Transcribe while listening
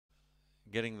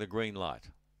getting the green light.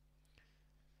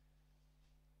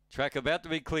 Track about to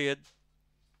be cleared.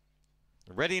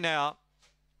 Ready now.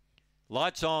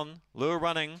 Lights on. Lure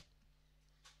running.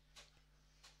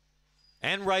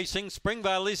 And racing.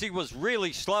 Springvale Lizzie was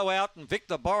really slow out, and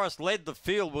Victor Boris led the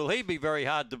field. Will he be very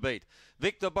hard to beat?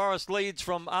 Victor Boris leads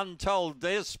from Untold.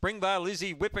 There's Springvale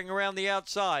Lizzie whipping around the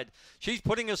outside. She's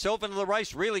putting herself into the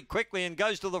race really quickly and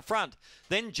goes to the front.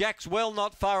 Then Jack's Well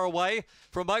not far away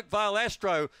from Oakvale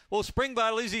Astro. Well,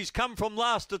 Springvale Lizzie's come from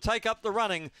last to take up the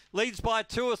running. Leads by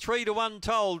 2 or 3 to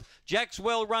Untold. Jack's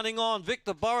Well running on.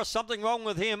 Victor Boris, something wrong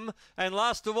with him. And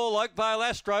last of all, Oakvale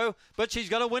Astro. But she's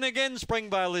going to win again,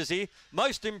 Springvale Lizzie.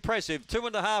 Most impressive,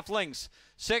 2.5 lengths.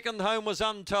 Second home was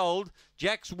Untold.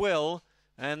 Jack's Well.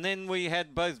 And then we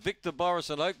had both Victor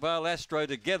Boris and Oakvale Astro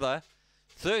together,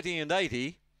 30 and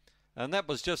 80. And that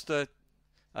was just a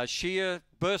sheer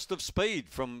burst of speed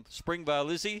from Springvale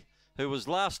Lizzie, who was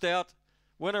last out,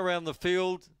 went around the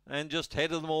field and just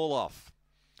headed them all off.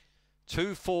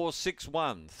 2, 4, 6,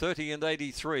 1, 30 and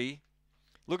 83.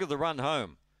 Look at the run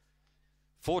home.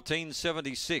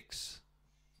 14.76.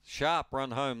 Sharp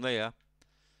run home there.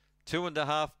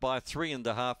 2.5 by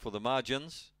 3.5 for the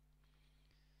margins.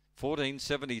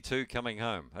 14.72 coming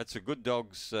home. That's a good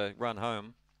dog's run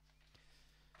home.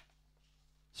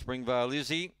 Springvale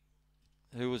Lizzie,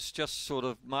 who was just sort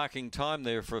of marking time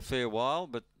there for a fair while,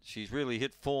 but she's really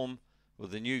hit form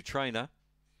with a new trainer.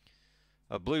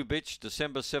 A Blue Bitch,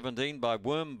 December 17 by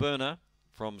Worm Burner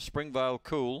from Springvale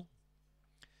Cool.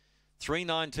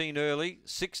 3.19 early,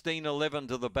 16.11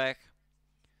 to the back.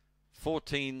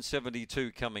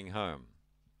 14.72 coming home.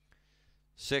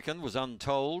 Second was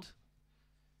Untold.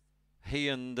 He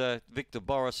and Victor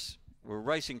Boris were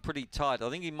racing pretty tight. I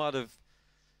think he might have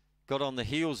got on the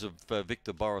heels of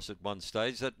Victor Boris at one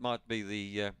stage. That might be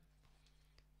the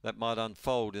that might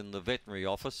unfold in the veterinary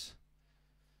office.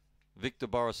 Victor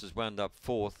Boris has wound up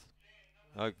 4th.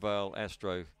 Oakvale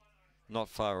Astro not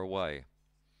far away.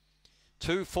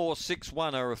 2, 4, 6,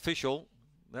 1 are official.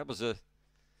 That was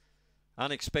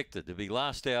unexpected to be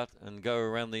last out and go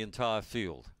around the entire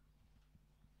field.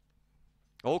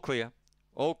 All clear.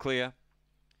 All clear.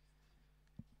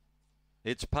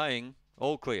 It's paying.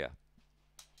 All clear.